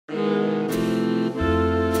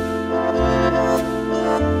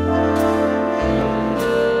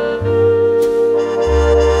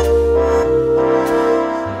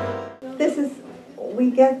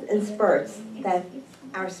in spurts that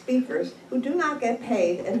our speakers, who do not get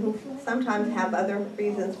paid and who sometimes have other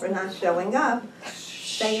reasons for not showing up,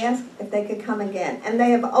 they asked if they could come again. And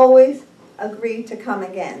they have always agreed to come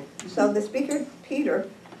again. So the speaker, Peter,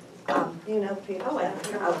 you know Peter?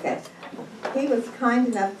 Oh, okay. He was kind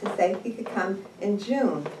enough to say he could come in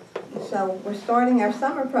June. So we're starting our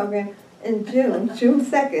summer program in June, June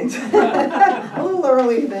 2nd. A little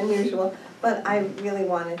earlier than usual, but I really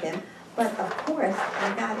wanted him. But of course,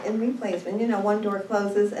 I got in replacement. You know, one door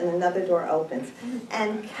closes and another door opens.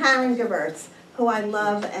 And Karen Gevirtz, who I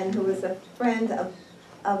love and who is a friend of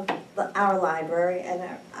our library, and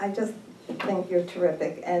I just think you're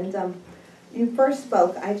terrific. And you first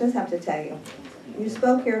spoke, I just have to tell you, you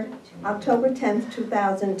spoke here October 10th,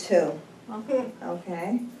 2002.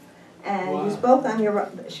 Okay. And wow. You spoke on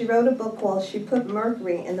she wrote a book called She Put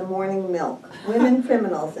Mercury in the Morning Milk, Women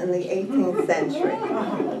Criminals in the 18th Century.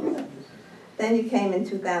 Then you came in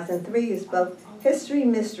 2003, you spoke History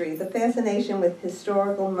Mystery, the fascination with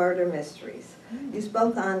historical murder mysteries. You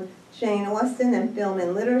spoke on Jane Austen and film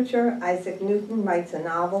and literature. Isaac Newton writes a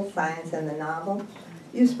novel, Science and the Novel.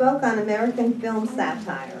 You spoke on American film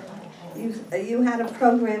satire. You had a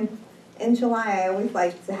program in July. I always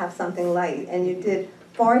like to have something light, and you did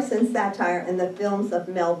farce and satire in the films of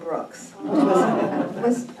Mel Brooks.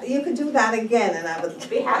 You could do that again, and I would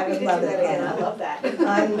be happy to do that again. I love that.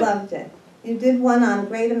 I loved it. You did one on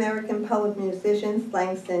great American poet musicians,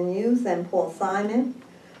 Langston Hughes and Paul Simon.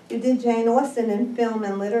 You did Jane Austen in film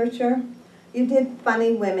and literature. You did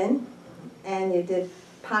Funny Women, and you did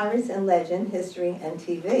Pirates and Legend, History and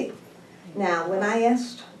TV. Now, when I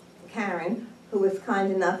asked Karen, who was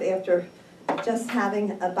kind enough after just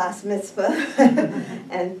having a bas mitzvah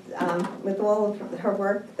and with all of her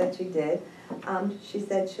work that she did, she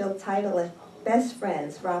said she'll title it Best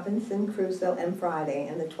Friends, Robinson, Crusoe, and Friday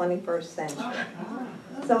in the 21st Century.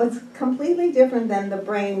 So it's completely different than the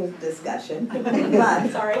brain discussion.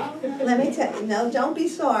 But sorry. Let me tell you, no, don't be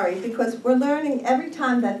sorry, because we're learning every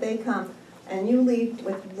time that they come and you leave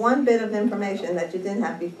with one bit of information that you didn't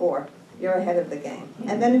have before, you're ahead of the game.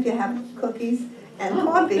 And then if you have cookies and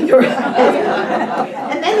coffee, you're ahead.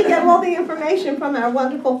 And then you get all the information from our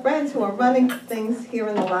wonderful friends who are running things here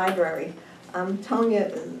in the library.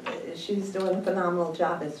 Tonya, she's doing a phenomenal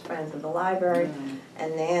job as friends of the library,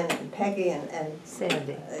 and Nan and Peggy and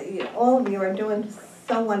Sandy. All of you are doing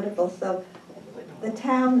so wonderful. So the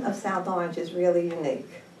town of South Orange is really unique,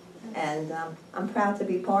 and I'm proud to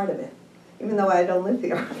be part of it, even though I don't live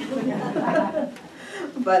here.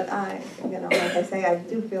 But like I say, I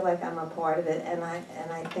do feel like I'm a part of it, and I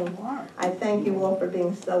thank you all for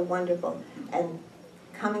being so wonderful and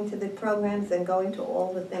coming to the programs and going to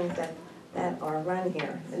all the things that are run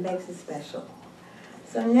here. It makes it special.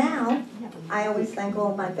 So now, I always thank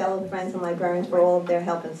all of my fellow friends and librarians for all of their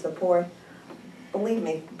help and support. Believe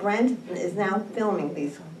me, Brent is now filming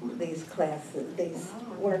these classes, these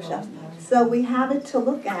workshops. So we have it to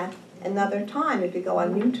look at another time if you go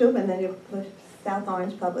on YouTube and then you put South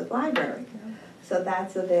Orange Public Library. So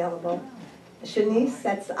that's available. Shanice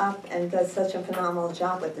sets up and does such a phenomenal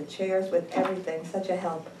job with the chairs, with everything, such a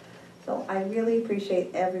help. So I really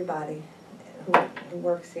appreciate everybody who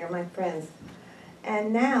works here, my friends.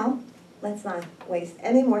 And now, let's not waste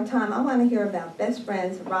any more time. I want to hear about Best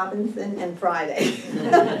Friends, Robinson, and Friday.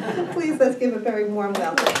 Please, let's give a very warm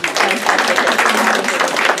welcome.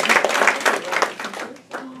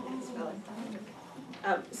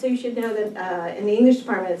 So you should know that in the English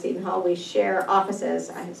department at Seton Hall, we share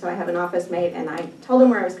offices. So I have an office mate, and I told him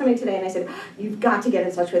where I was coming today, and I said, you've got to get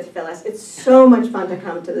in touch with Phyllis. It's so much fun to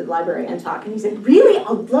come to the library and talk. And he said, really?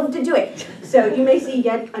 I'd love to do it. So you may see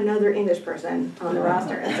yet another English person on the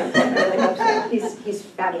roster at some point. I really hope so. He's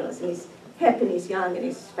fabulous, and he's hip, and he's young, and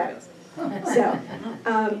he's fabulous. So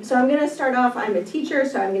I'm going to start off, I'm a teacher,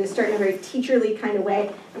 so I'm going to start in a very teacherly kind of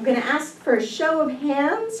way. I'm going to ask for a show of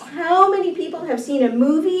hands. How many people have seen a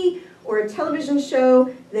movie or a television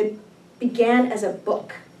show that began as a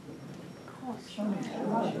book?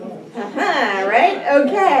 Right?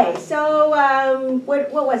 Okay. So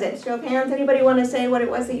what was it? Show of hands. Anybody want to say what it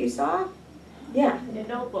was that you saw? Yeah. The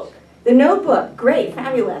Notebook. The Notebook. Great.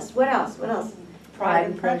 Fabulous. What else? What else? Pride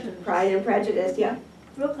and Prejudice. Pride and Prejudice. Yeah.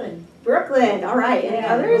 Brooklyn. Brooklyn. All right. Any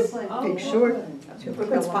others? Big Short.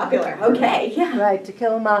 Brooklyn's popular. Okay. Yeah. Right, To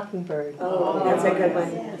Kill a Mockingbird. Oh, that's a good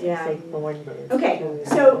one. Yeah. Say Thornbird. Okay,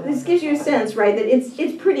 so this gives you a sense, right, that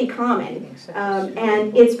it's pretty common,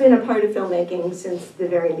 and it's been a part of filmmaking since the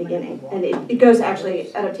very beginning. And it goes,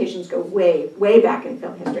 actually, adaptations go way, way back in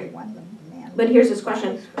film history. But here's this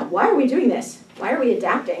question, why are we doing this? Why are we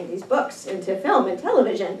adapting these books into film and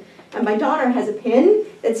television? And my daughter has a pin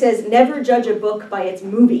that says, never judge a book by its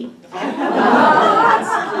movie.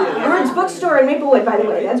 Word's Bookstore in Maplewood, by the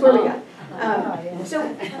way, that's where we got. So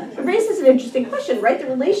it raises an interesting question, right? The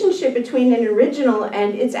relationship between an original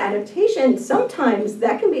and its adaptation, sometimes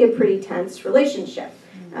that can be a pretty tense relationship,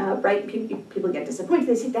 right? People get disappointed.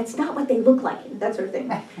 They say, that's not what they look like, that sort of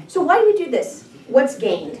thing. So why do we do this? What's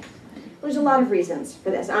gained? There's a lot of reasons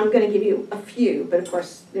for this. I'm going to give you a few, but of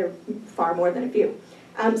course, there are far more than a few.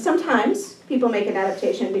 Sometimes people make an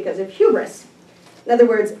adaptation because of hubris. In other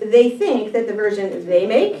words, they think that the version they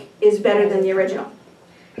make is better than the original.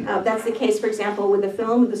 That's the case, for example, with the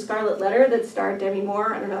film The Scarlet Letter that starred Demi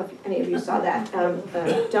Moore. I don't know if any of you saw that.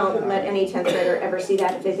 Don't let any 10th grader ever see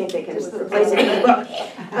that if they think they can just replace it in the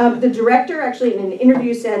book. The director actually in an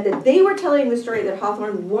interview said that they were telling the story that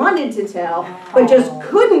Hawthorne wanted to tell, but just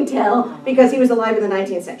couldn't tell because he was alive in the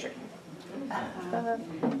 19th century.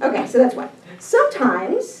 Okay, so that's one.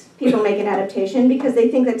 Sometimes people make an adaptation because they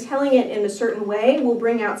think that telling it in a certain way will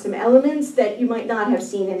bring out some elements that you might not have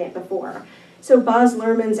seen in it before. So Baz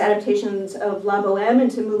Luhrmann's adaptations of La Bohème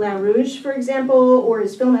into Moulin Rouge, for example, or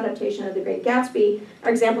his film adaptation of The Great Gatsby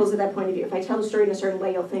are examples of that point of view. If I tell the story in a certain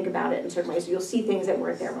way, you'll think about it in certain ways. So you'll see things that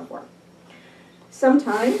weren't there before.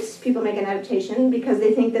 Sometimes people make an adaptation because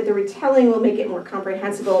they think that the retelling will make it more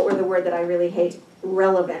comprehensible, or the word that I really hate,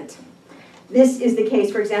 relevant. This is the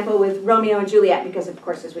case, for example, with Romeo and Juliet, because of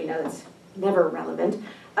course, as we know, that's never relevant.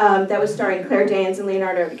 That was starring Claire Danes and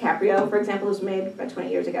Leonardo DiCaprio, for example, was made about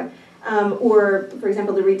 20 years ago. Or, for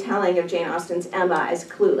example, the retelling of Jane Austen's Emma as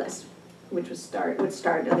Clueless, which starred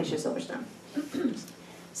Alicia Silverstone.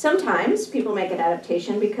 Sometimes people make an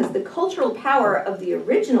adaptation because the cultural power of the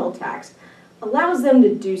original text allows them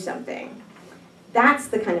to do something. That's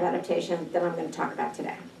the kind of adaptation that I'm going to talk about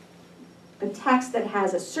today. A text that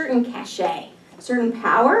has a certain cachet, a certain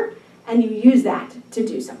power, and you use that to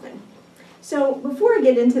do something. So before I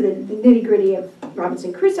get into the nitty-gritty of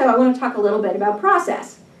Robinson Crusoe, I want to talk a little bit about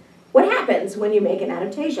process. What happens when you make an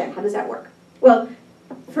adaptation? How does that work? Well,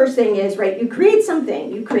 first thing is, right, you create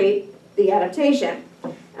something. You create the adaptation.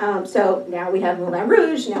 So now we have Moulin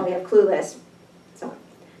Rouge, now we have Clueless, so on.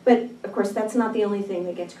 But, of course, that's not the only thing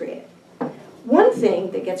that gets created. One thing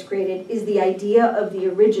that gets created is the idea of the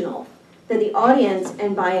original, that the audience,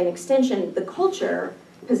 and by an extension, the culture,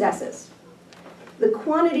 possesses. The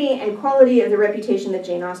quantity and quality of the reputation that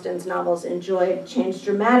Jane Austen's novels enjoyed changed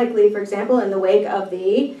dramatically, for example, in the wake of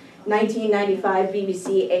the 1995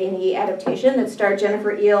 BBC A&E adaptation that starred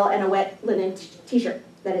Jennifer Eel and a wet linen t-shirt,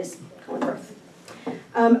 that is Colin Firth.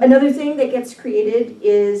 Another thing that gets created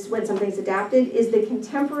is, when something's adapted, is the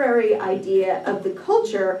contemporary idea of the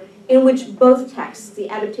culture in which both texts, the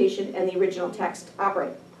adaptation and the original text,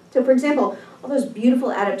 operate. So for example, all those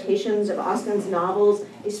beautiful adaptations of Austen's novels,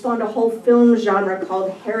 they spawned a whole film genre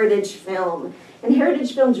called heritage film. And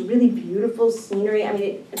heritage film is really beautiful scenery. I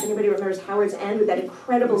mean, if anybody remembers Howard's End with that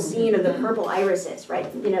incredible scene of the purple irises,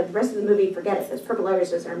 right? You know, the rest of the movie, forget it. Those purple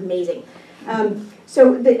irises are amazing.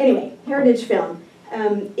 Anyway, heritage film.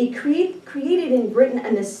 It created in Britain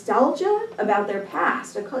a nostalgia about their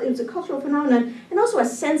past. It was a cultural phenomenon, and also a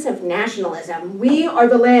sense of nationalism. We are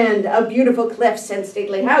the land of beautiful cliffs and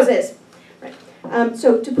stately houses. Right.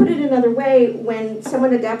 So to put it another way, when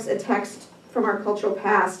someone adapts a text from our cultural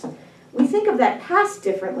past, we think of that past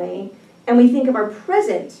differently, and we think of our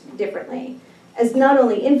present differently, as not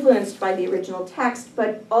only influenced by the original text,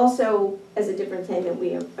 but also as a different thing than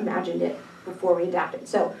we imagined it before we adapted.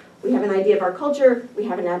 So we have an idea of our culture, we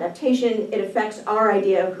have an adaptation, it affects our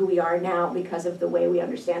idea of who we are now because of the way we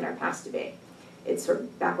understand our past to be. It's sort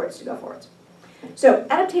of backwards to go forwards. So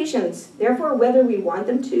adaptations, therefore, whether we want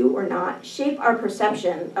them to or not, shape our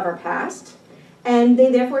perception of our past, and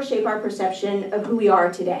they therefore shape our perception of who we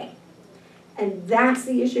are today. And that's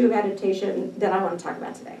the issue of adaptation that I want to talk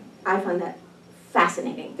about today. I find that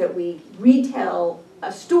fascinating, that we retell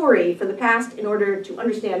a story for the past in order to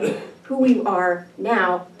understand who we are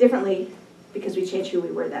now differently because we changed who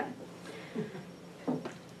we were then.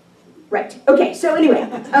 Right, okay, so anyway,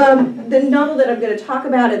 the novel that I'm going to talk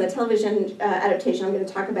about and the television adaptation I'm going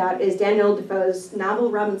to talk about is Daniel Defoe's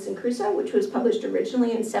novel Robinson Crusoe, which was published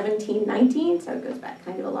originally in 1719, so it goes back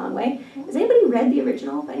kind of a long way. Has anybody read the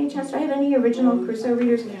original by any chance? Do I have any original Crusoe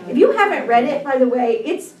readers? If you haven't read it, by the way,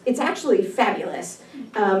 it's actually fabulous.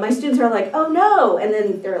 My students are like, oh no, and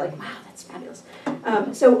then they're like, wow, that's fabulous.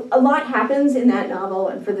 So a lot happens in that novel,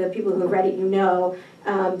 and for the people who have read it, you know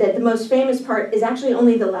that the most famous part is actually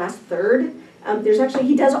only the last third.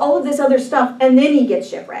 He does all of this other stuff, and then he gets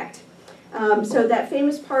shipwrecked. So that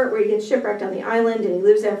famous part where he gets shipwrecked on the island and he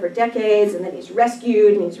lives there for decades and then he's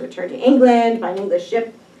rescued and he's returned to England by an English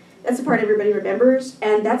ship, that's the part everybody remembers,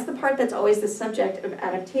 and that's the part that's always the subject of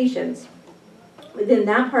adaptations. Within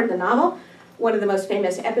that part of the novel, one of the most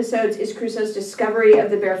famous episodes is Crusoe's discovery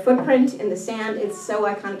of the bare footprint in the sand. It's so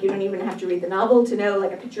iconic you don't even have to read the novel to know,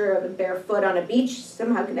 like a picture of a bare foot on a beach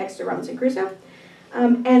somehow connects to Robinson Crusoe.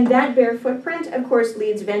 And that bare footprint, of course,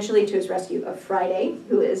 leads eventually to his rescue of Friday,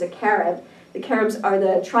 who is a Carib. The Caribs are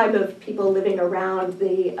the tribe of people living around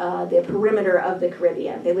the perimeter of the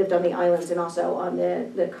Caribbean. They lived on the islands and also on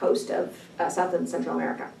the coast of South and Central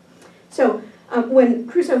America. So when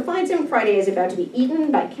Crusoe finds him, Friday is about to be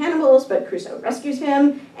eaten by cannibals, but Crusoe rescues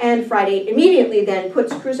him, and Friday immediately then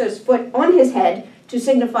puts Crusoe's foot on his head to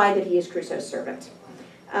signify that he is Crusoe's servant.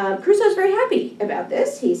 Crusoe's very happy about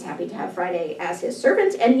this. He's happy to have Friday as his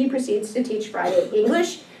servant, and he proceeds to teach Friday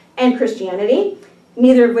English and Christianity,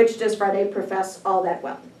 neither of which does Friday profess all that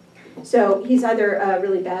well. So he's either a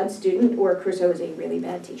really bad student or Crusoe is a really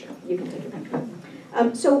bad teacher. You can take your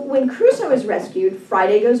pick. So when Crusoe is rescued,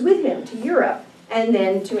 Friday goes with him to Europe and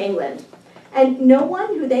then to England. And no one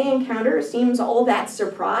who they encounter seems all that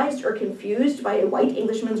surprised or confused by a white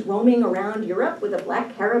Englishman's roaming around Europe with a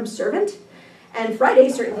black Carib servant. And Friday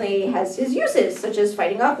certainly has his uses, such as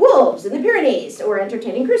fighting off wolves in the Pyrenees or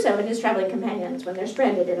entertaining Crusoe and his traveling companions when they're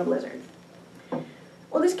stranded in a blizzard.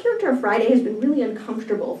 Well, this character of Friday has been really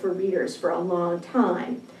uncomfortable for readers for a long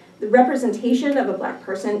time. The representation of a black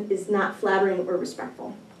person is not flattering or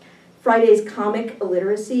respectful. Friday's comic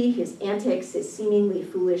illiteracy, his antics, his seemingly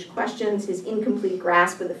foolish questions, his incomplete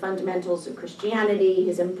grasp of the fundamentals of Christianity,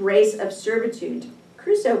 his embrace of servitude,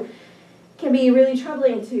 Crusoe, can be really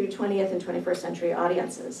troubling to 20th and 21st century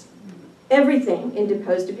audiences. Everything in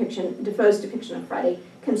Defoe's depiction of Friday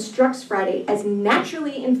constructs Friday as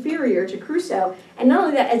naturally inferior to Crusoe, and not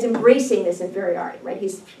only that, as embracing this inferiority, right?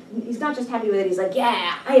 He's not just happy with it, he's like,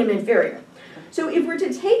 yeah, I am inferior. So if we're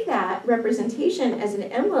to take that representation as an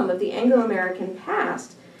emblem of the Anglo-American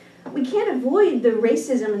past, we can't avoid the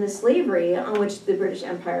racism and the slavery on which the British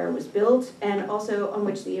Empire was built, and also on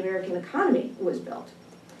which the American economy was built.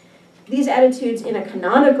 These attitudes in a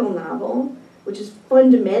canonical novel, which is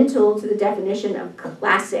fundamental to the definition of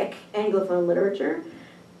classic Anglophone literature,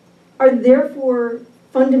 are therefore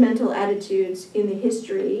fundamental attitudes in the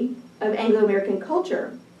history of Anglo-American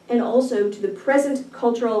culture, and also to the present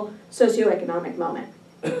cultural socioeconomic moment.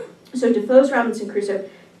 So Defoe's Robinson Crusoe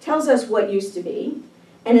tells us what used to be,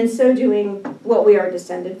 and in so doing, what we are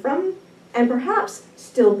descended from, and perhaps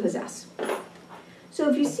still possess. So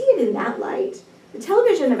if you see it in that light, the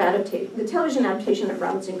television adaptation of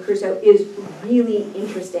Robinson Crusoe is really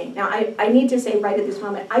interesting. Now, I need to say right at this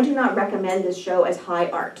moment, I do not recommend this show as high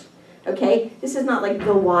art, okay? This is not like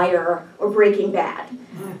The Wire or Breaking Bad.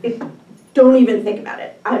 Don't even think about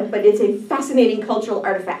it. But it's a fascinating cultural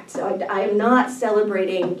artifact. So I am not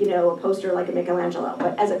celebrating, a poster like a Michelangelo,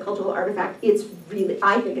 but as a cultural artifact, it's really,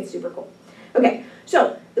 I think it's super cool. Okay,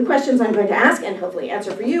 so the questions I'm going to ask and hopefully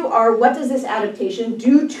answer for you are, what does this adaptation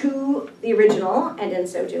do to the original, and in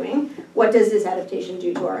so doing, what does this adaptation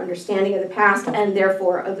do to our understanding of the past and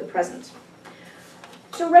therefore of the present?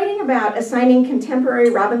 So writing about assigning contemporary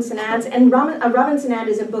Robinsonads, and a Robinsonade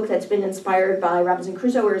is a book that's been inspired by Robinson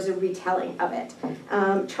Crusoe or is a retelling of it.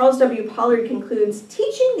 Charles W. Pollard concludes,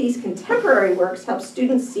 teaching these contemporary works helps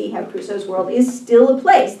students see how Crusoe's world is still a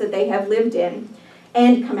place that they have lived in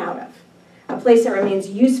and come out of. A place that remains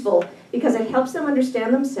useful because it helps them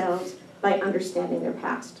understand themselves by understanding their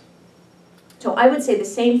past. So I would say the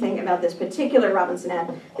same thing about this particular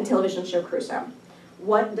Robinsonade, the television show Crusoe.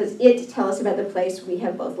 What does it tell us about the place we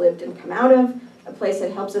have both lived and come out of? A place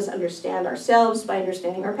that helps us understand ourselves by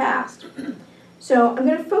understanding our past. So I'm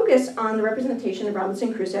going to focus on the representation of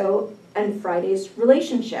Robinson Crusoe and Friday's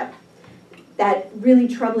relationship. That really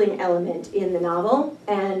troubling element in the novel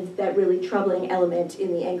and that really troubling element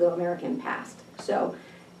in the Anglo-American past. So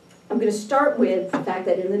I'm going to start with the fact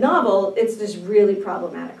that in the novel, it's this really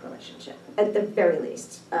problematic relationship, at the very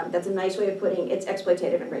least. That's a nice way of putting it's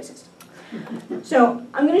exploitative and racist. So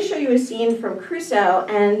I'm going to show you a scene from Crusoe,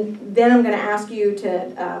 and then I'm going to ask you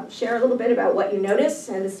to share a little bit about what you notice,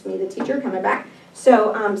 and this is me, the teacher, coming back.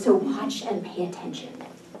 So watch and pay attention.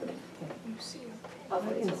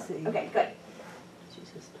 Okay. Okay, good.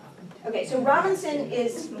 Okay, so Robinson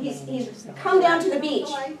he's come down to the beach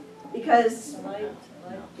because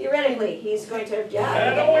theoretically he's going to,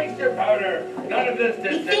 Don't waste your powder. None of this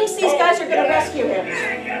he thinks these guys are going to rescue him.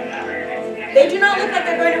 They do not look like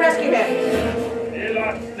they're going to rescue him. You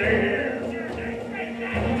lot stay here.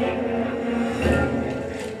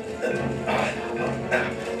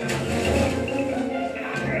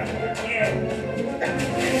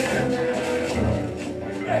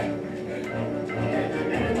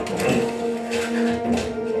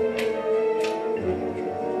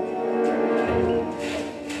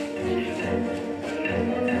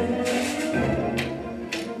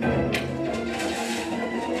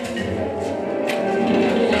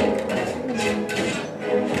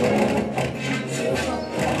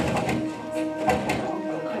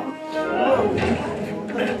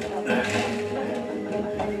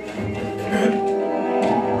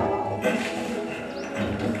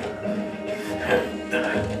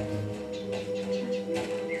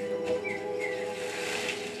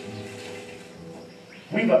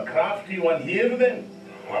 here then?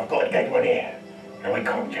 Well, I've got a dead one here. And we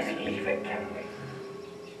can't just leave it, can we?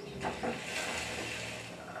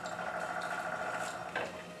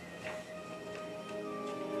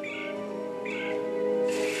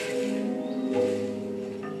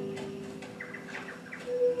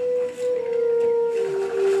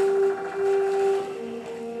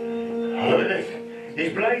 Look at this.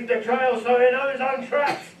 He's blazed the trail so he knows I'm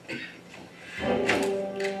trapped.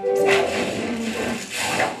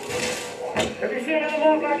 Have you seen any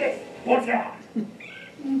more like this? Watch out!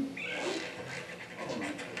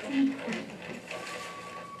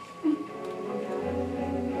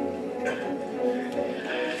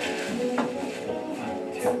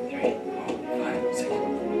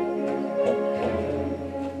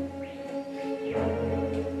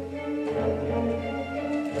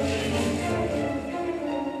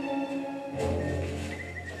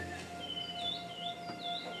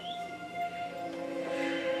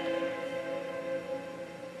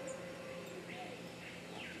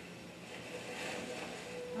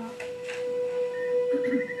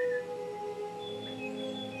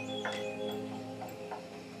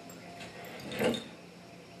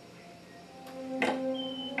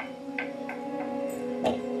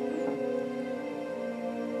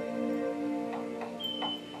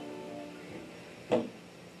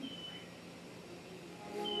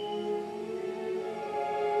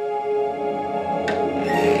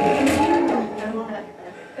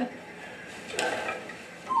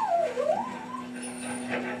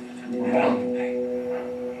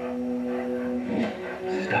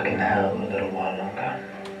 Stuck in hell a little while longer.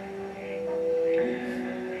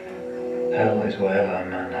 Hell is wherever a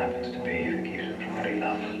man happens to be if he keeps it from what he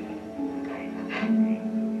loves.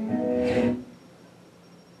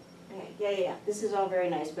 Okay, yeah. This is all very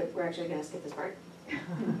nice, but we're actually gonna skip this part.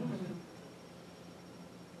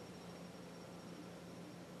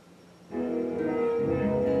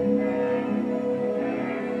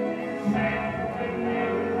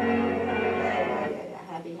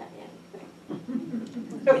 Happy end.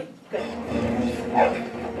 Okay, good.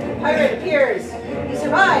 Pirate appears. He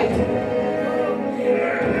survived.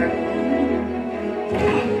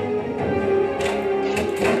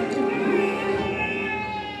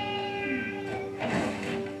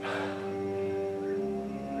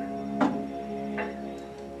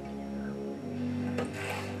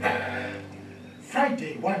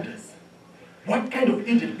 Friday wonders, what kind of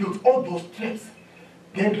idiot built all those traps,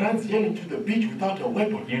 then runs yelling to the beach without a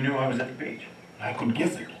weapon? You knew I was at the beach. I could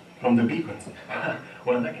guess it from the beacons.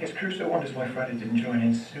 Well, in that case, Crusoe wonders why Friday didn't join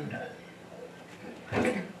in sooner.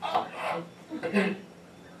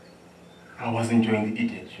 I was enjoying the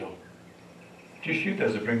idiot show. Do you shoot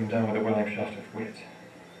those that bring them down with a well-aimed shaft of wit?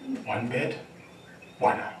 One bed,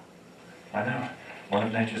 one arrow. I know. One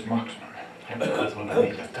of nature's marksmen. That's one of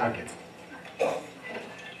nature's targets.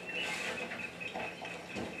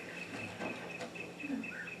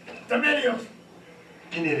 Temerios,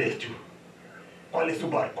 ¿quién eres tú? ¿Cuál es su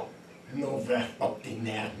barco? No vas a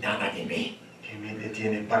obtener nada de mí. ¿Qué me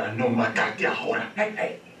detiene para no matarte ahora?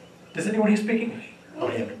 Hey! Does anyone here speak English?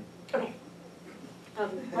 Óyeme.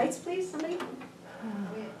 Lights, please, somebody?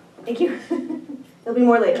 Thank you. There'll be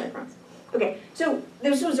more later, I promise. Okay, so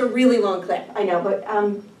this was a really long clip, I know, but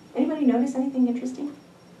anybody notice anything interesting?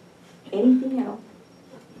 Anything at all?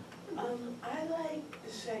 I like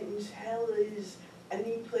the sentence, hell is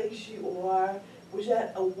any place you are. Was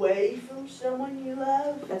that away from someone you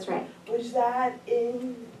love? That's right. Was that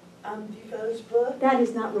in Defoe's book? That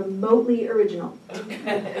is not remotely original.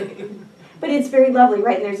 But it's very lovely,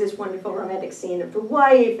 right? And there's this wonderful romantic scene of the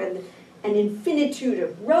wife and an infinitude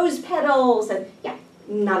of rose petals, and yeah,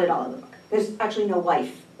 not at all in the book. There's actually no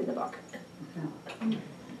wife in the book.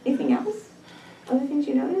 Anything else? Other things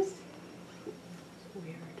you noticed?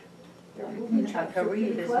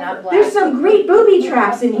 Kareem is not black. There's some great booby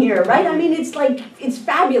traps in here, right? I mean, it's like, it's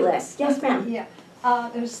fabulous. Yes, ma'am? Yeah,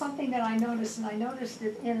 there's something that I noticed, and I noticed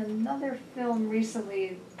it in another film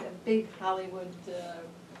recently, a big Hollywood,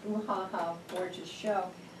 ooh-ha-ha, gorgeous show,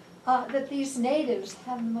 that these natives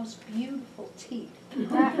have the most beautiful teeth.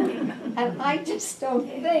 And I just don't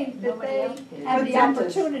think that they have the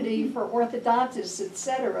opportunity for orthodontists, et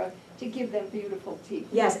cetera, to give them beautiful teeth.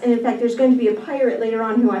 Yes, and in fact, there's going to be a pirate later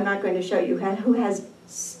on who I'm not going to show you, who has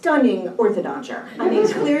stunning orthodonture. I mean,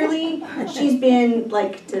 clearly, she's been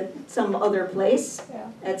like to some other place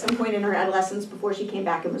at some point in her adolescence before she came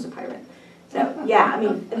back and was a pirate. So yeah, I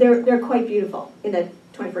mean, they're quite beautiful in the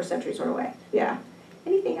 21st century sort of way. Yeah.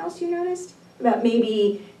 Anything else you noticed about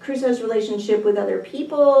maybe Crusoe's relationship with other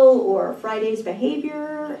people or Friday's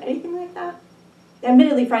behavior, anything like that?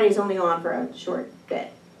 Admittedly, Friday's only on for a short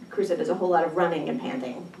bit. Crusoe does a whole lot of running and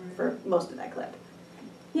panting for most of that clip.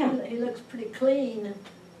 Yeah, He looks pretty clean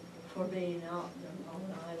for being out on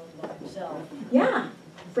an island by himself. yeah,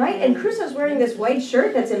 right? And Crusoe's wearing this white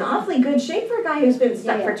shirt that's in awfully good shape for a guy who's been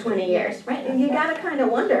stuck for 20 years, right? And you gotta kind of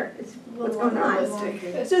wonder what's going on.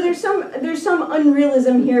 So there's some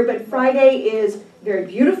unrealism here, but Friday is very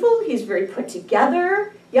beautiful. He's very put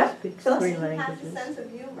together. Yep. Phyllis? He has a sense of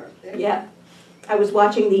humor. Yeah. I was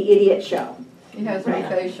watching the Idiot Show. He has no Right.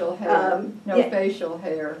 facial hair, yeah. facial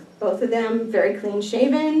hair. Both of them very clean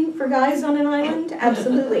shaven for guys on an island.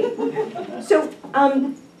 Absolutely. So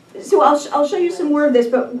I'll show you some more of this,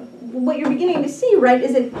 but what you're beginning to see, right,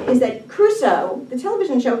 is that Crusoe, the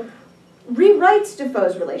television show, rewrites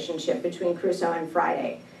Defoe's relationship between Crusoe and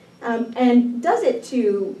Friday, and does it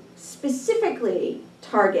to specifically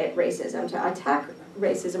target racism, to attack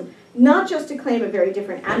racism, not just to claim a very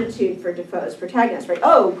different attitude for Defoe's protagonist, right?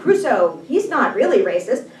 Oh, Crusoe, he's not really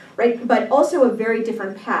racist, right? But also a very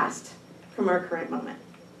different past from our current moment.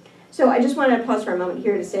 So I just want to pause for a moment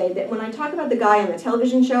here to say that when I talk about the guy on the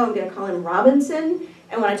television show, I'm going to call him Robinson,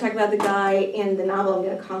 and when I talk about the guy in the novel, I'm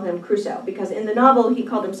going to call him Crusoe, because in the novel he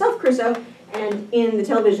called himself Crusoe, and in the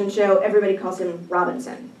television show everybody calls him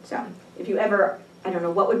Robinson. So if you ever, I don't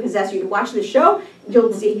know what would possess you to watch this show,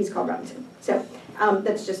 you'll see he's called Robinson. So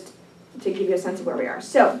that's just to give you a sense of where we are.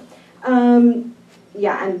 So,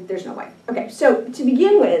 yeah, and there's no way. Okay, so to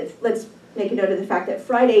begin with, let's make a note of the fact that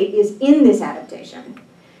Friday is in this adaptation.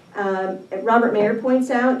 Robert Mayer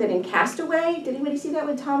points out that in Castaway, did anybody see that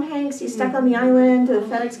with Tom Hanks? He's stuck on the island to the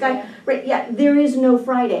FedEx guy. Yeah. Right, yeah, there is no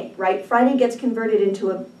Friday, right? Friday gets converted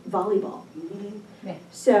into a volleyball. Yeah.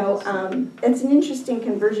 So it's an interesting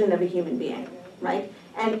conversion of a human being, right?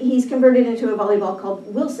 And he's converted into a volleyball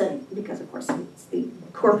called Wilson, because of course it's the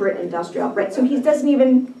corporate industrial, right? So he doesn't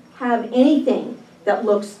even have anything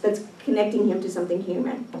that's connecting him to something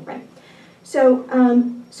human, right? So,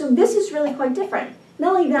 so this is really quite different.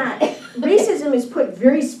 Not only that, racism is put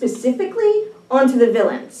very specifically onto the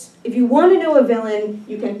villains. If you want to know a villain,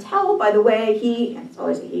 you can tell by the way and it's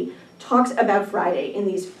always a he, talks about Friday in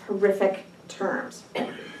these horrific terms.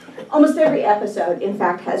 Almost every episode, in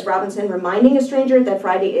fact, has Robinson reminding a stranger that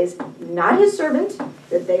Friday is not his servant,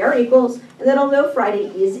 that they are equals, and that although Friday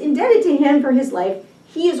is indebted to him for his life,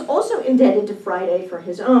 he is also indebted to Friday for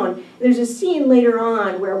his own. And there's a scene later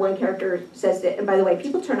on where one character says that, and by the way,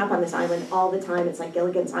 people turn up on this island all the time. It's like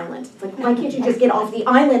Gilligan's Island. It's like, why can't you just get off the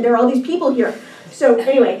island? There are all these people here. So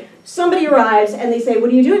anyway, somebody arrives and they say, what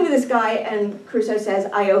are you doing with this guy? And Crusoe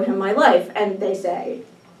says, I owe him my life. And they say,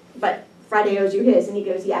 but Friday owes you his. And he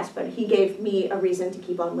goes, yes, but he gave me a reason to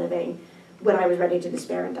keep on living when I was ready to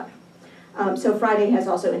despair and die. So Friday has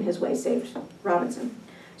also in his way saved Robinson.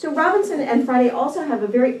 So Robinson and Friday also have a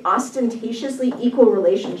very ostentatiously equal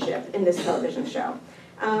relationship in this television show.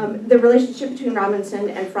 The relationship between Robinson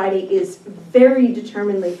and Friday is very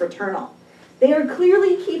determinedly fraternal. They are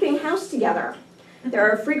clearly keeping house together. There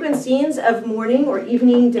are frequent scenes of morning or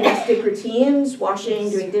evening domestic routines, washing,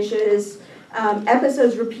 doing dishes.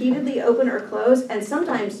 Episodes repeatedly open or close, and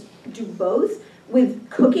sometimes do both, with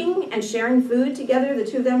cooking and sharing food together, the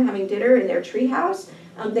two of them having dinner in their treehouse.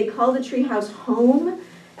 They call the treehouse home.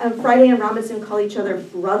 Friday and Robinson call each other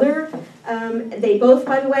brother. They both,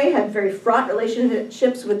 by the way, have very fraught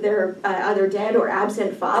relationships with their either dead or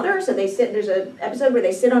absent father. So there's an episode where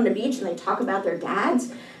they sit on the beach and they talk about their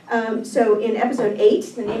dads. So in episode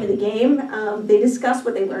 8, the name of the game, they discuss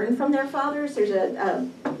what they learned from their fathers. There's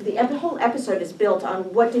the whole episode is built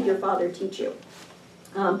on what did your father teach you?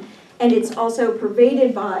 And it's also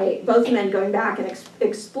pervaded by both men going back and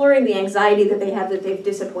exploring the anxiety that they have that they've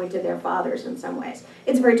disappointed their fathers in some ways.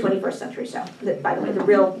 It's a very 21st century show. By the way, the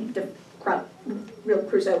real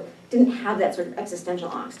Crusoe didn't have that sort of existential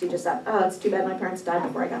angst. He just thought, oh, it's too bad my parents died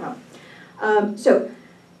before I got home. So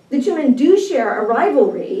the two men do share a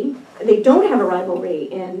rivalry. They don't have a rivalry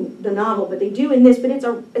in the novel, but they do in this, but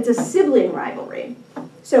it's a sibling rivalry.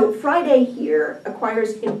 So Friday here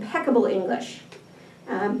acquires impeccable English.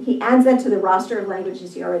 He adds that to the roster of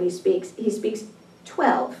languages he already speaks. He speaks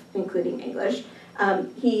 12, including English.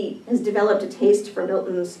 He has developed a taste for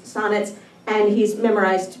Milton's sonnets, and he's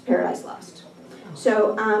memorized Paradise Lost.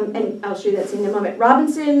 So, and I'll show you that scene in a moment.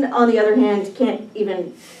 Robinson, on the other hand, can't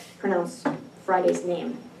even pronounce Friday's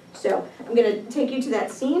name. So I'm going to take you to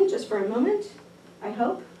that scene just for a moment, I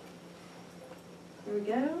hope. Here we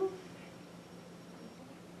go.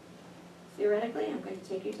 Theoretically, I'm going to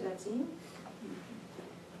take you to that scene.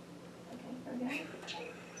 Okay, there we go.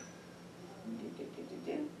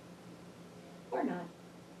 Or not.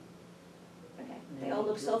 Okay, they all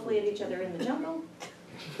look soulfully at each other in the jungle.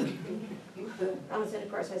 Robinson,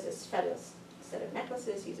 of course, has this fabulous set of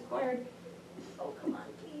necklaces he's acquired. Oh, come on,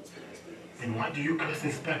 please. Then why do you curse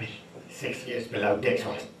in Spanish? 6 years below Dick's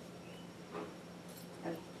one.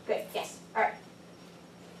 Good, yes, all right.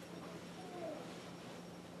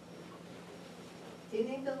 Do you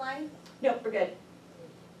need the light? Nope, we're good.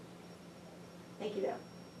 Thank you, though.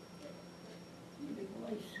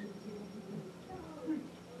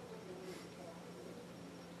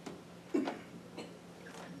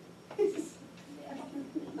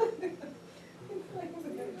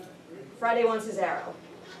 Friday wants his arrow.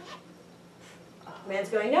 Man's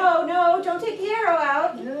going, no, no, don't take the arrow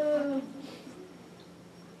out. No.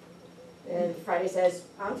 And Friday says,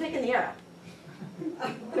 I'm taking the arrow.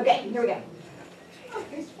 Okay, here we go.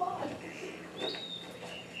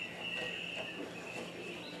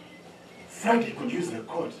 Friday could use the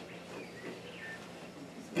code.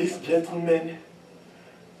 This gentleman,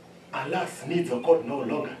 alas, needs a code no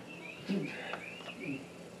longer.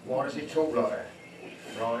 Why does he talk like that?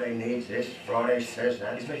 Friday needs this, Friday says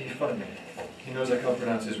that. He's making fun of me. He knows I can't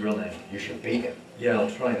pronounce his real name. You should beat him. Yeah, I'll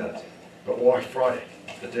try that. But why Friday?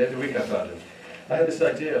 The day of the week I found him. I had this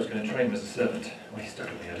idea I was going to train him as a servant. Why he stuck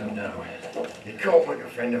with me, I don't know. You can't put your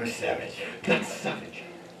friend of a savage. That savage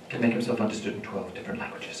can make himself understood in 12 different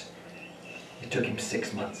languages. It took him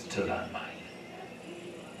 6 months to learn mine.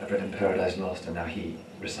 I've read him Paradise Lost, and now he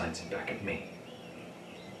recites it back at me.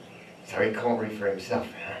 So he can't read for himself,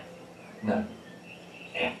 huh? No.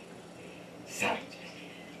 Yeah. Savage.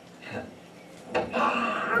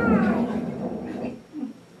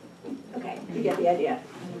 Okay, you get the idea.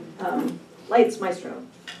 Lights, maestro.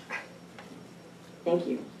 Thank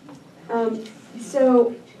you.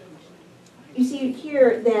 So, you see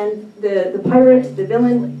here then the pirate, the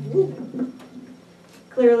villain,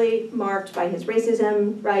 clearly marked by his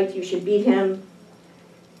racism, right? You should beat him.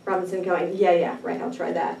 Robinson going, yeah, right, I'll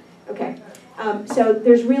try that. Okay. So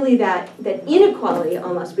there's really that inequality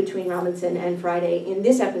almost between Robinson and Friday in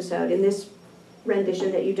this episode, in this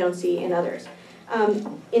rendition that you don't see in others.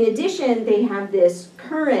 In addition, they have this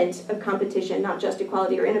current of competition, not just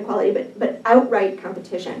equality or inequality, but outright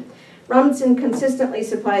competition. Robinson consistently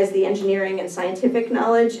supplies the engineering and scientific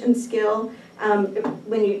knowledge and skill.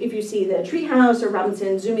 If you see the treehouse or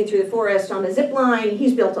Robinson zooming through the forest on a zip line,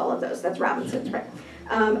 he's built all of those. That's Robinson's, right?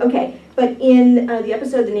 Okay, but in the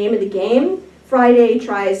episode The Name of the Game, Friday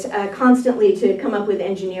tries constantly to come up with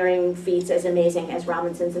engineering feats as amazing as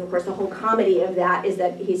Robinson's, and of course the whole comedy of that is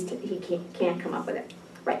that he can't come up with it.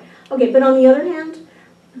 Right, okay, but on the other hand,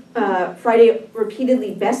 Friday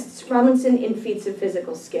repeatedly bests Robinson in feats of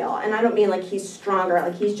physical skill, and I don't mean like he's stronger,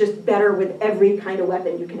 like he's just better with every kind of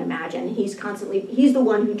weapon you can imagine. He's the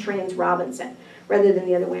one who trains Robinson, rather than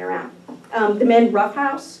the other way around. The men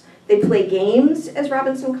roughhouse, they play games, as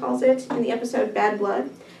Robinson calls it in the episode Bad Blood.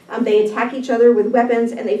 They attack each other with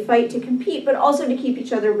weapons, and they fight to compete, but also to keep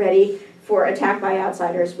each other ready for attack by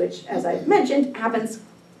outsiders, which, as I've mentioned, happens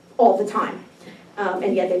all the time.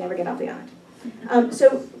 And yet they never get off the island.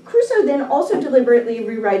 So Crusoe then also deliberately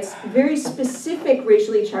rewrites very specific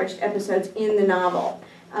racially charged episodes in the novel.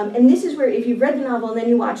 And this is where, if you've read the novel and then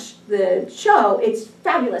you watch the show, it's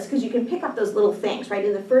fabulous because you can pick up those little things, right?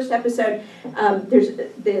 In the first episode,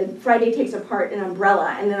 Friday takes apart an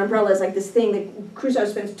umbrella, and an umbrella is like this thing that Crusoe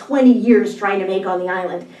spends 20 years trying to make on the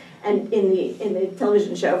island. And in the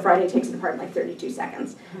television show, Friday takes it apart in like 32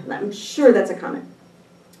 seconds. And I'm sure that's a comment.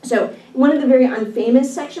 So, one of the very unfamous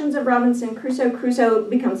sections of Robinson Crusoe, Crusoe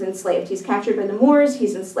becomes enslaved. He's captured by the Moors,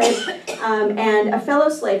 he's enslaved, and a fellow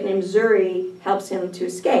slave named Xury helps him to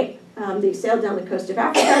escape. They sailed down the coast of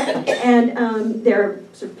Africa, and they're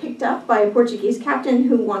sort of picked up by a Portuguese captain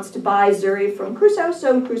who wants to buy Xury from Crusoe,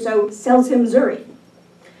 so Crusoe sells him Xury.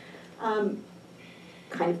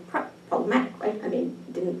 Kind of problematic, right? I mean,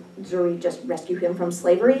 didn't Xury just rescue him from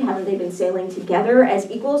slavery? Haven't they been sailing together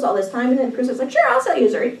as equals all this time? And then Crusoe's like, sure, I'll sell you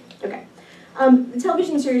Xury. Okay. The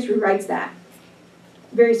television series rewrites that.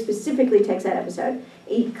 Very specifically takes that episode.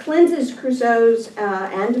 He cleanses Crusoe's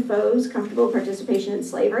and Defoe's comfortable participation in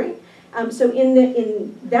slavery. So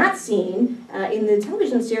in that scene, in the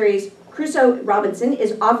television series, Crusoe Robinson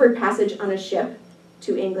is offered passage on a ship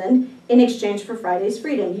to England in exchange for Friday's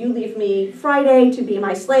freedom. You leave me Friday to be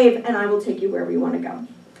my slave, and I will take you wherever you want to go.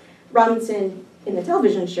 Robinson, in the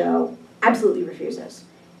television show, absolutely refuses.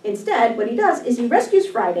 Instead, what he does is he rescues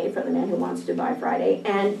Friday from the man who wants to buy Friday,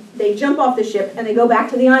 and they jump off the ship and they go back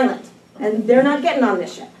to the island. And they're not getting on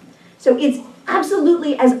this ship. So it's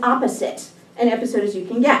absolutely as opposite an episode as you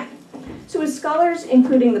can get. So as scholars,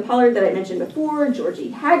 including the Pollard that I mentioned before, Georgie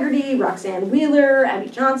Haggerty, Roxanne Wheeler, Abby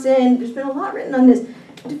Johnson, there's been a lot written on this.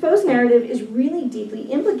 Defoe's narrative is really deeply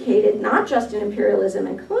implicated, not just in imperialism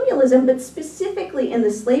and colonialism, but specifically in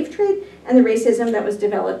the slave trade and the racism that was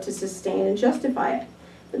developed to sustain and justify it.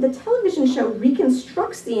 But the television show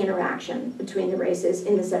reconstructs the interaction between the races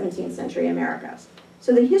in the 17th century Americas.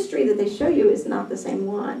 So the history that they show you is not the same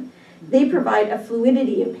one. They provide a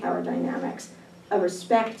fluidity of power dynamics, a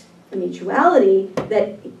respect, a mutuality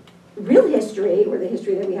that real history, or the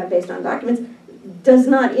history that we have based on documents, does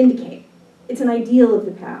not indicate. It's an ideal of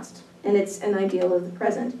the past, and it's an ideal of the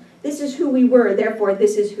present. This is who we were, therefore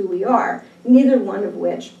this is who we are, neither one of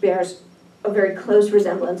which bears a very close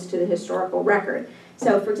resemblance to the historical record.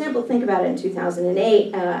 So, for example, think about it in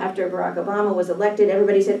 2008, after Barack Obama was elected,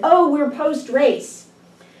 everybody said, oh, we're post-race.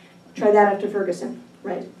 Try that after Ferguson,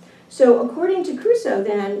 right? So according to Crusoe,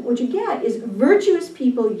 then, what you get is virtuous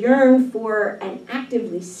people yearn for and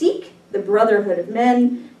actively seek the brotherhood of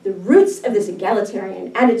men. The roots of this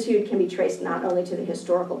egalitarian attitude can be traced not only to the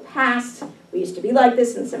historical past, we used to be like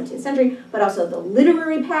this in the 17th century, but also the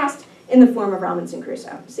literary past in the form of Robinson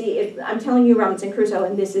Crusoe. See, I'm telling you Robinson Crusoe,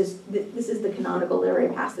 and this is the canonical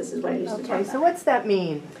literary past. This is what I used to talk about. Okay, so what's that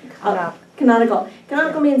mean? Canonical.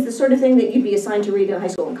 Canonical means the sort of thing that you'd be assigned to read in high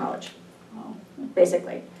school and college,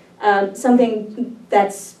 basically. Something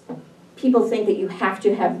that's, people think that you have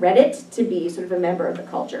to have read it to be sort of a member of the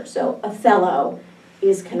culture. So Othello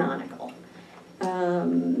is canonical.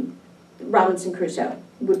 Robinson Crusoe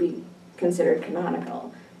would be considered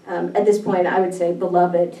canonical. At this point, I would say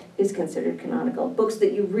Beloved is considered canonical. Books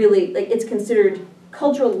that you really, like, it's considered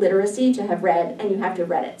cultural literacy to have read, and you have to have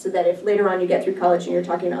read it. So that if later on you get through college and you're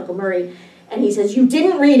talking to Uncle Murray, and he says, you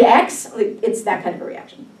didn't read X, like, it's that kind of a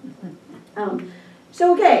reaction.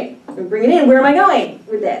 So okay, we bring it in. Where am I going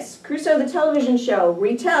with this? Crusoe the television show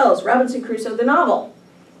retells Robinson Crusoe the novel.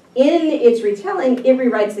 In its retelling, it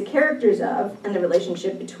rewrites the characters of and the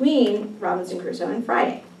relationship between Robinson Crusoe and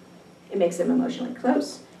Friday. It makes them emotionally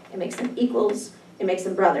close. It makes them equals. It makes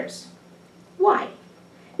them brothers. Why?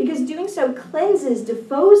 Because doing so cleanses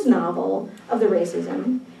Defoe's novel of the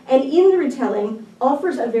racism, and in the retelling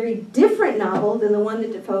offers a very different novel than the one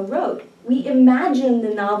that Defoe wrote. We imagine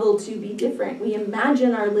the novel to be different. We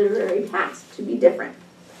imagine our literary past to be different.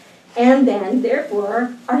 And then,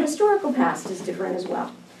 therefore, our historical past is different as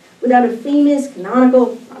well. Without a famous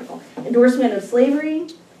canonical endorsement of slavery,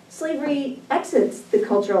 slavery exits the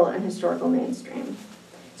cultural and historical mainstream.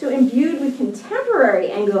 So imbued with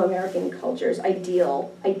contemporary Anglo-American culture's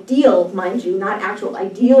ideal, mind you, not actual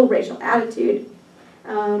ideal racial attitude,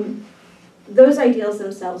 those ideals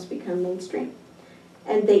themselves become mainstream.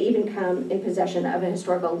 And they even come in possession of a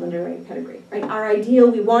historical literary pedigree, right? Our ideal,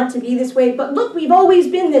 we want to be this way, but look, we've always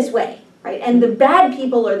been this way, right? And the bad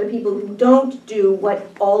people are the people who don't do what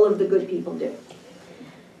all of the good people do.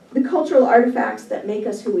 The cultural artifacts that make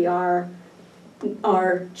us who we are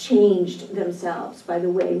changed themselves by the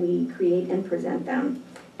way we create and present them.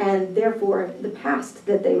 And therefore, the past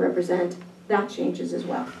that they represent, that changes as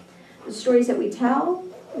well. The stories that we tell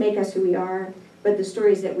make us who we are, but the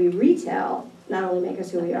stories that we retell not only make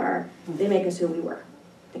us who we are, they make us who we were.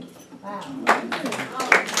 Thank you. Wow.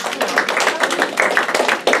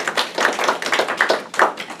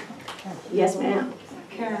 Yes, ma'am.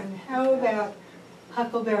 Karen, how about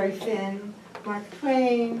Huckleberry Finn, Mark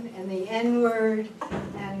Twain, and the N-word,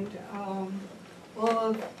 and all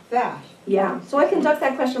of that? Yeah, so I conduct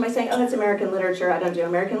that question by saying, oh, that's American literature. I don't do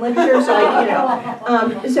American literature, so I,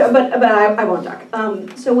 but I won't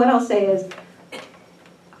talk. So what I'll say is,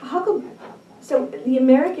 so the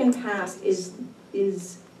American past is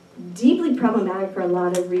deeply problematic for a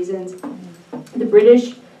lot of reasons. The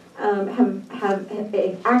British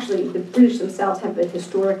actually, the British themselves have a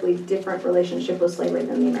historically different relationship with slavery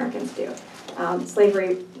than the Americans do.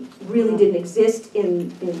 Slavery really didn't exist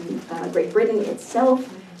in Great Britain itself.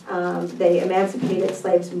 They emancipated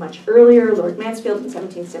slaves much earlier. Lord Mansfield in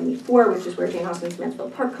 1774, which is where Jane Austen's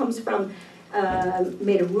Mansfield Park comes from,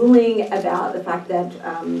 made a ruling about the fact that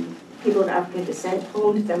people of African descent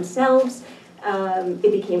owned themselves.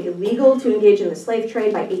 It became illegal to engage in the slave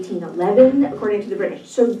trade by 1811, according to the British.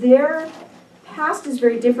 So their past is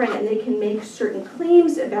very different, and they can make certain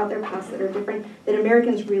claims about their past that are different that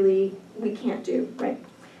Americans really, we can't do, right?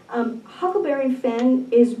 Huckleberry Finn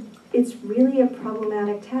it's really a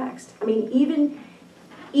problematic text. I mean, even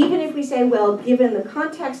if we say, well, given the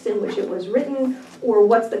context in which it was written, or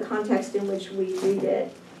what's the context in which we read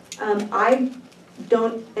it, I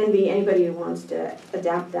don't envy anybody who wants to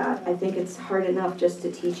adapt that. I think it's hard enough just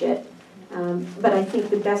to teach it. But I think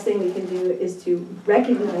the best thing we can do is to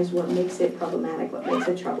recognize what makes it problematic, what makes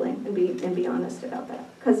it troubling, and be honest about that.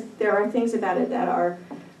 Because there are things about it that are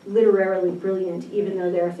literarily brilliant, even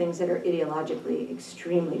though there are things that are ideologically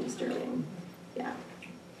extremely disturbing. Yeah.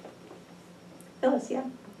 Phyllis, yeah?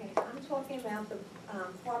 Okay. I'm talking about the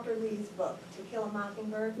Harper Lee's book, To Kill a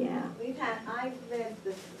Mockingbird. Yeah. I've read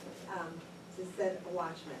this, to said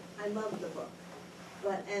Watchmen. I love the book.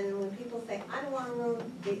 And when people say, I don't want to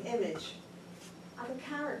ruin the image of a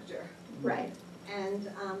character. Right. And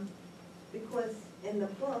because in the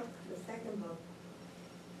book, the second book,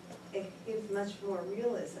 it gives much more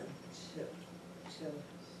realism to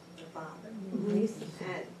the father and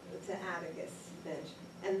to Atticus Finch.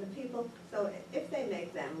 And the people, so if they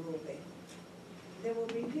make that movie, there will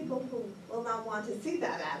be people who will not want to see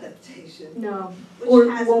that adaptation. No, Which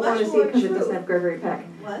or has won't want to much see it more because it doesn't truth. have Gregory Peck.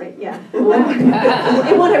 What? Right, yeah. It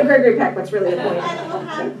won't have Gregory Peck, what's really the point. And it will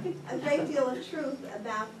have a great deal of truth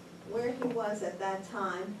about where he was at that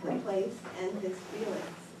time, the Right. place, and his feelings.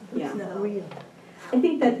 Yeah. So, I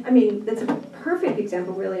think that, I mean, that's a perfect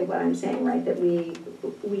example really of what I'm saying, right? That we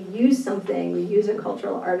use something, we use a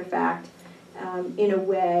cultural artifact in a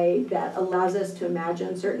way that allows us to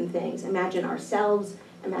imagine certain things, imagine ourselves,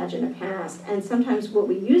 imagine a past. And sometimes what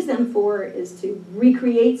we use them for is to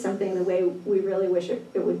recreate something the way we really wish it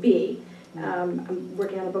would be. I'm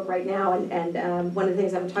working on a book right now, and one of the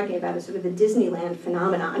things I'm talking about is sort of the Disneyland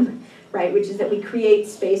phenomenon, right? Which is that we create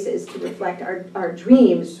spaces to reflect our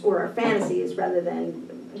dreams or our fantasies rather than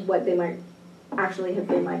what they might actually have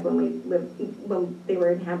been like when they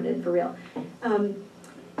were inhabited for real.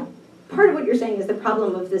 Part of what you're saying is the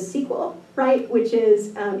problem of the sequel, right? Which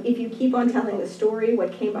is if you keep on telling the story,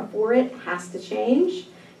 what came before it has to change,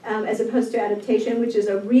 as opposed to adaptation, which is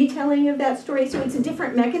a retelling of that story. So it's a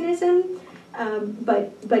different mechanism,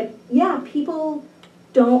 but yeah, people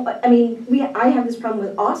don't. I mean, I have this problem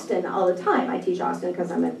with Austen all the time. I teach Austen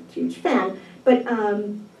because I'm a huge fan, but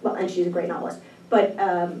well, and she's a great novelist. But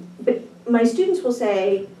my students will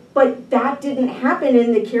say, but that didn't happen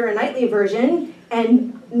in the Keira Knightley version,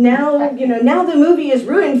 and now, now the movie is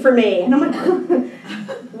ruined for me. And I'm like,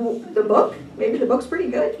 well, the book? Maybe the book's pretty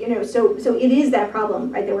good, so it is that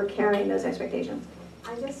problem, right, that we're carrying those expectations.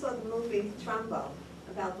 I just saw the movie Trumbo,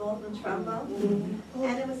 about Dalton Trumbo,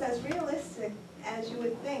 and it was as realistic as you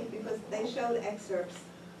would think, because they showed excerpts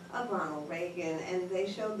of Ronald Reagan, and they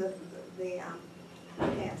showed the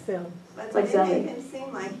past. But Like they Sally. made him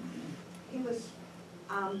seem like he was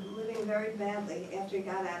living very badly after he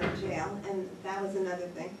got out of jail, and that was another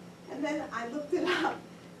thing. And then I looked it up,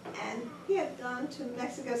 and he had gone to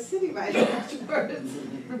Mexico City right afterwards.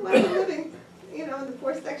 He wasn't living, in the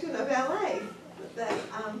poor section of LA.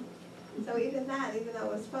 So even that, even though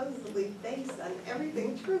it was supposedly based on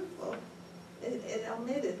everything truthful, it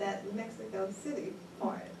omitted that Mexico City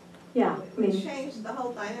part. Yeah, Which changed the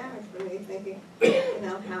whole dynamic for me, thinking,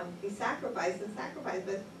 how he sacrificed,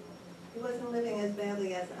 but he wasn't living as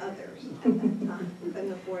badly as others at that time. He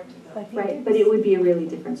couldn't afford to go. Right, but it would be a really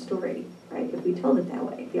different story, right, if we told it that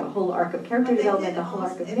way. The whole arc of character But they development, did the whole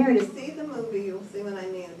arc of If narrative. you see the movie, you'll see what I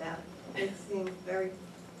mean about it. It seems very,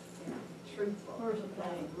 truthful. Where's it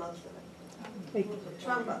playing? Most of it.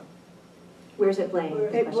 Trumbo. Where's it playing?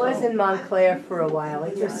 It was in Montclair for a while,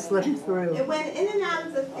 it just slipped through. It went in and out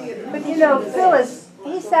of the theater. But Phyllis,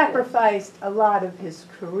 he sacrificed a lot of his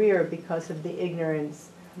career because of the ignorance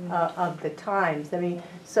of the times. I mean,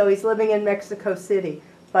 so he's living in Mexico City,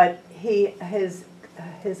 but his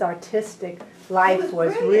artistic life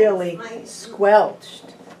was really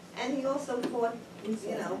squelched. And he also fought,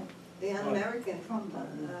 the Un-American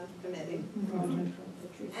Committee.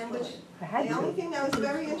 And which, the only thing that was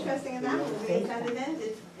very interesting in that movie is that it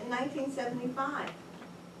ended in 1975.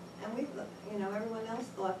 And we, everyone else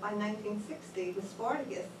thought by 1960 with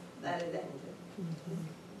Spartacus that it ended.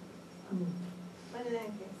 But in any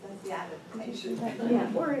case, that's the adaptation.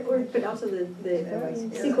 Yeah, or but also the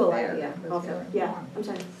sequel idea also. Yeah, I'm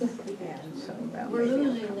sorry. We're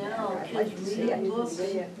losing now, kids read books,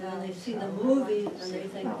 and they see the movie, and they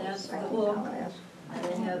think that's the book, and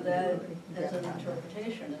they have that as an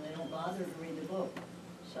interpretation, and they don't bother to read the book.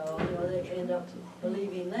 So, they end up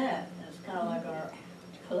believing that, and it's kind of like our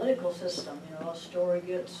political system, a story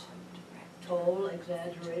gets told,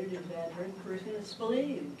 exaggerated, it's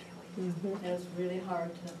believed. And it's really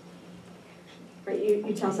hard to... Right,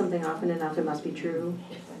 you tell something often enough, it must be true,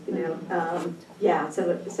 yeah,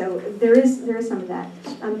 so there is some of that.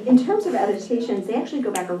 In terms of adaptations, they actually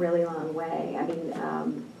go back a really long way. I mean,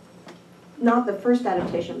 not the first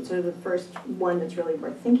adaptation, sort of the first one that's really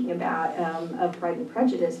worth thinking about, of Pride and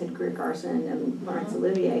Prejudice had Greer Garson and Laurence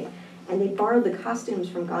Olivier, and they borrowed the costumes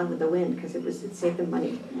from Gone with the Wind because it saved them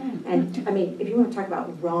money. And I mean, if you want to talk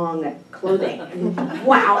about wrong clothing,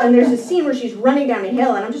 wow! And there's a scene where she's running down a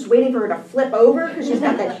hill, and I'm just waiting for her to flip over because she's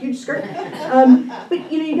got that huge skirt.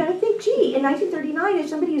 But you got to think, gee, in 1939, if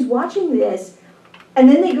somebody is watching this, and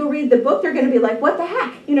then they go read the book, they're going to be like, what the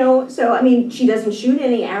heck, you know? So I mean, she doesn't shoot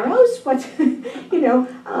any arrows. What, you know?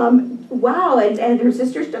 Wow, and her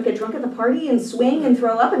sisters don't get drunk at the party and swing and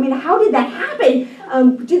throw up. I mean, how did that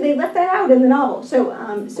happen? They left that out in the novel? So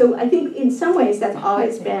I think in some ways that's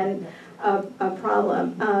always been a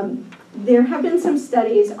problem. There have been some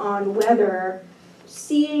studies on whether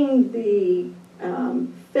seeing the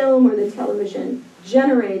film or the television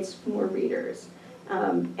generates more readers.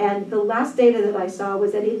 And the last data that I saw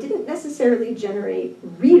was that it didn't necessarily generate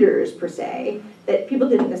readers per se, that people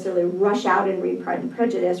didn't necessarily rush out and read Pride and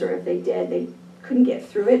Prejudice, or if they did, they couldn't get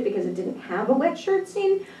through it because it didn't have a wet shirt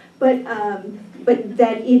scene, but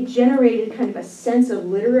that it generated kind of a sense of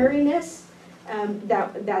literariness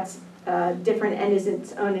that's different and is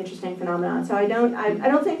its own interesting phenomenon. So I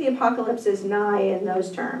don't think the apocalypse is nigh in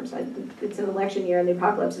those terms. It's an election year, and the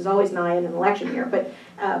apocalypse is always nigh in an election year,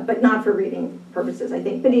 but not for reading purposes, I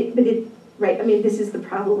think. But it right. I mean, this is the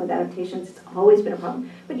problem with adaptations. It's always been a problem.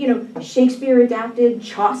 But you know, Shakespeare adapted,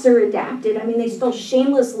 Chaucer adapted. I mean, they stole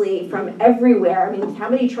shamelessly from everywhere. I mean, how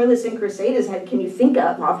many Troilus and Crusaders can you think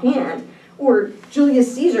of offhand? Or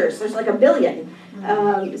Julius Caesar's? There's like a billion.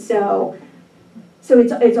 So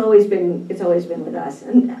it's always been with us,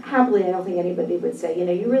 and happily, I don't think anybody would say, you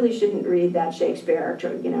know, you really shouldn't read that Shakespeare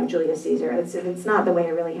or, you know, Julius Caesar. It's not the way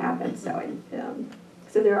it really happened. So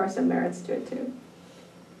there are some merits to it too.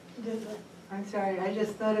 I'm sorry, I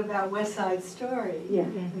just thought about West Side Story. Yeah.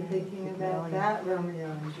 And thinking about that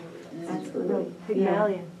Romeo and Juliet. Absolutely.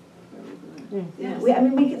 Pygmalion. Yeah.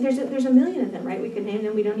 There's a million of them, right? We could name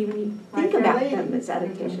them. We don't even think about them as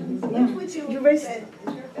adaptations. Yeah. Which You you raised- said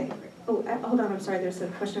is your favorite? Oh, hold on. I'm sorry. There's a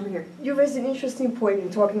question over here. You raised an interesting point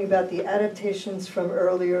in talking about the adaptations from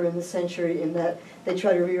earlier in the century, in that they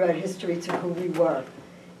try to rewrite history to who we were.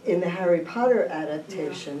 In the Harry Potter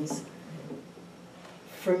adaptations,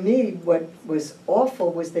 for me, what was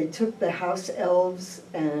awful was they took the house elves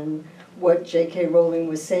and what J.K. Rowling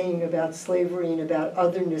was saying about slavery and about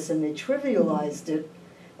otherness, and they trivialized it,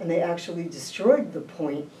 and they actually destroyed the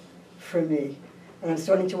point for me. And I'm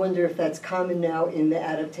starting to wonder if that's common now in the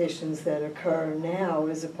adaptations that occur now,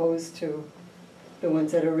 as opposed to the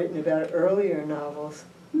ones that are written about earlier novels.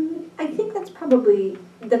 I think that's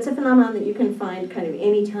a phenomenon that you can find kind of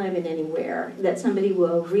anytime and anywhere, that somebody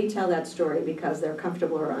will retell that story because they're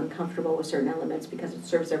comfortable or uncomfortable with certain elements because it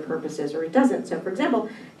serves their purposes or it doesn't. So for example,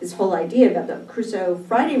 this whole idea about the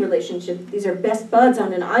Crusoe-Friday relationship, these are best buds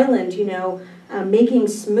on an island, you know, making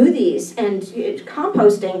smoothies and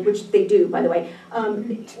composting, which they do, by the way.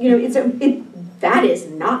 You know, that is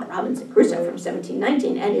not Robinson Crusoe from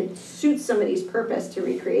 1719, and it suits somebody's purpose to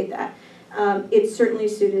recreate that. It certainly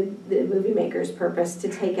suited the movie maker's purpose to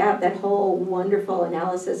take out that whole wonderful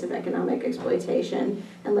analysis of economic exploitation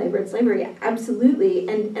and labor and slavery. Absolutely,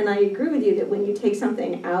 and I agree with you that when you take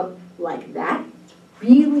something out like that, it's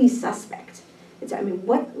really suspect. I mean,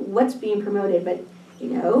 what's being promoted? But you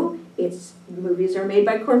know, movies are made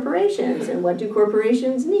by corporations, and what do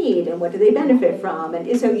corporations need, and what do they benefit from?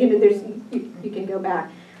 And so you know, you can go back.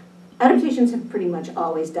 Adaptations have pretty much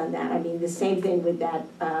always done that. I mean, the same thing with that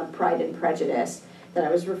Pride and Prejudice that I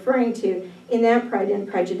was referring to. In that Pride and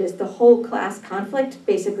Prejudice, the whole class conflict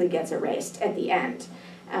basically gets erased at the end.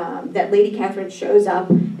 That Lady Catherine shows up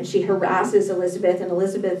and she harasses Elizabeth, and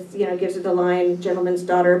Elizabeth, you know, gives her the line, gentleman's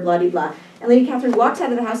daughter, blah-de-blah. And Lady Catherine walks out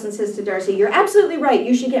of the house and says to Darcy, "You're absolutely right,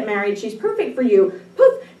 you should get married, she's perfect for you."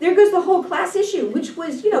 Poof, there goes the whole class issue, which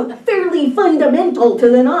was, you know, fairly fundamental to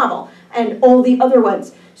the novel and all the other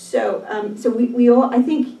ones. So we all, I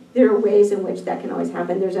think there are ways in which that can always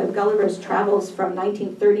happen. There's a Gulliver's Travels from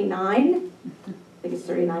 1939, I think it's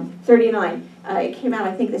 39. It came out,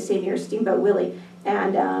 I think, the same year as Steamboat Willie,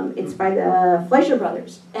 and it's by the Fleischer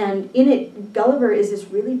brothers. And in it, Gulliver is this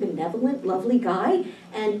really benevolent, lovely guy,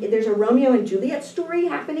 and there's a Romeo and Juliet story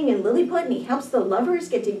happening in Lilliput, and he helps the lovers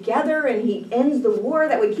get together, and he ends the war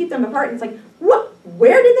that would keep them apart. And it's like, what?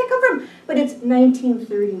 Where did that come from? But it's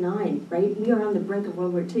 1939, right? We are on the brink of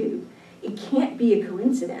World War II. It can't be a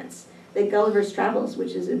coincidence that Gulliver's Travels,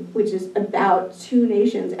 which is about two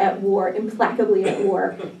nations at war, implacably at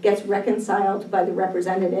war, gets reconciled by the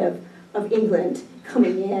representative of England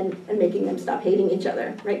coming in and making them stop hating each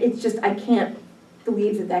other, right? It's just, I can't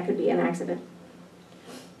believe that could be an accident.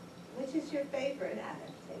 Which is your favorite adaptation?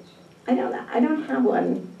 I don't have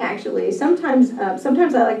one, actually. Sometimes I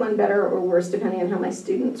like one better or worse, depending on how my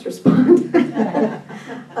students respond.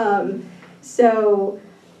 So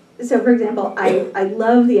for example, I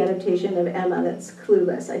love the adaptation of Emma that's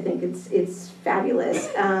Clueless. I think it's fabulous.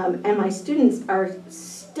 And my students are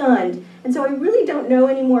stunned And so I really don't know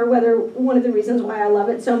anymore whether one of the reasons why I love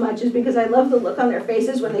it so much is because I love the look on their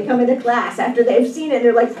faces when they come into class after they've seen it.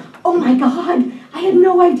 They're like, oh my God, I had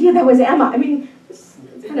no idea that was Emma. I mean, it's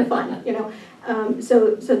kind of fun, you know.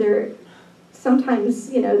 So there,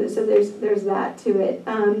 sometimes, you know, so there's that to it.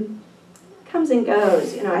 Comes and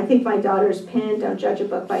goes, you know. I think my daughter's pin, "Don't judge a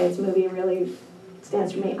book by its movie," really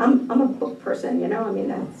stands for me. I'm a book person, you know. I mean,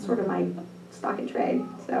 that's sort of my stock and trade.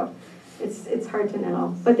 So it's hard to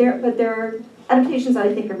know. But there are adaptations that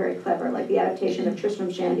I think are very clever, like the adaptation of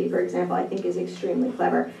Tristram Shandy, for example. I think is extremely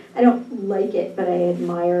clever. I don't like it, but I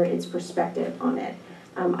admire its perspective on it.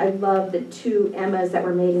 I love the two Emmas that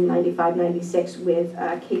were made in '95, '96 with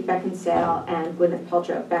Kate Beckinsale and Gwyneth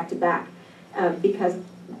Paltrow back to back, because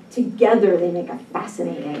together they make a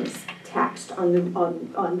fascinating text on the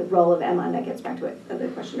role of Emma, and that gets back to the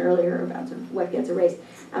question earlier about sort of what gets erased.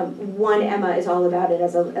 One Emma is all about it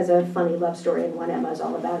as a funny love story, and one Emma is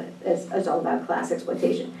all about it is all about class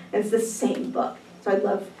exploitation. And it's the same book, so I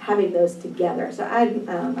love having those together. So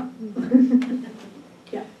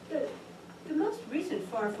yeah. The most recent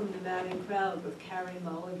Far From the Madding Crowd with Carey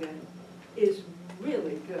Mulligan is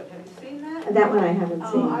really good. Have you seen that? That one I haven't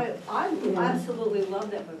seen. I absolutely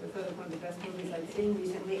love that movie. I thought it was one of the best movies I've seen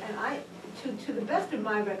recently, and to the best of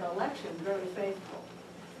my recollection, very faithful.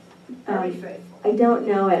 Very faithful. I don't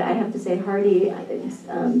know it. I have to say, Hardy,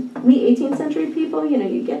 we 18th century people, you know,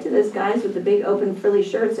 you get to those guys with the big open frilly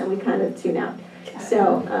shirts and we kind of tune out.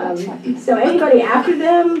 So, so anybody after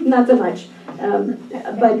them, not so much.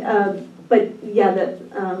 But yeah,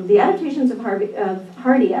 the adaptations of Hardy,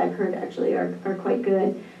 I've heard actually are quite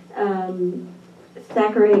good.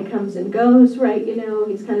 Thackeray comes and goes, right? You know,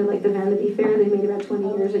 he's kind of like the Vanity Fair they made about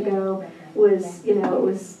 20 years ago. Was, you know,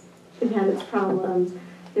 it had its problems.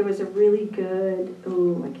 There was a really good, I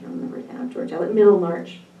can't remember it now, George Eliot,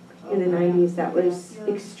 Middlemarch in the 90s. That was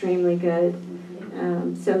extremely good.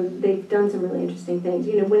 So they've done some really interesting things.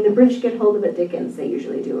 You know, when the British get hold of a Dickens, they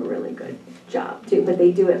usually do a really good job too, but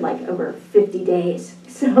they do it like over 50 days.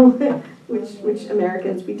 So, which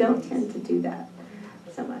Americans, we don't tend to do that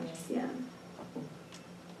so much, yeah.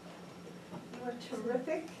 You're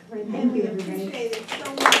terrific. Thank you, everybody. Appreciate it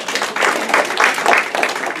so much.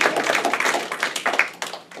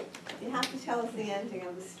 You have to tell us the ending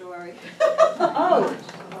of the story. Oh,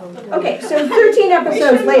 okay, so 13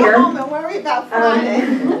 episodes later. Go home and worry about Friday.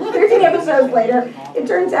 13 episodes later, it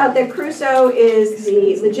turns out that Crusoe is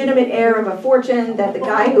the legitimate heir of a fortune that the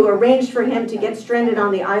guy who arranged for him to get stranded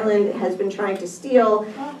on the island has been trying to steal,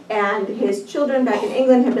 and his children back in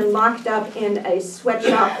England have been locked up in a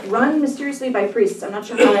sweatshop run mysteriously by priests. I'm not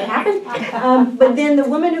sure how that happened, but then the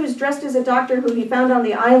woman who's dressed as a doctor who he found on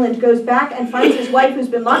the island goes back and finds his wife who's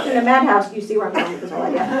been locked in a madhouse. You see where I'm going with this whole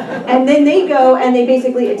idea. And then they go and they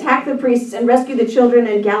basically attack the priests and rescue the children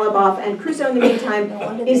and gallop off, and Crusoe in the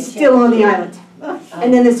meantime is still on the island.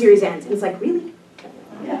 And then the series ends. And it's like, really?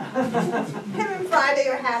 Him and Friday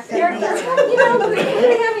are happy. You know,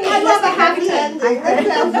 I love a happy ending. That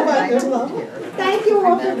sounds wonderful. Thank you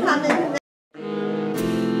all for coming.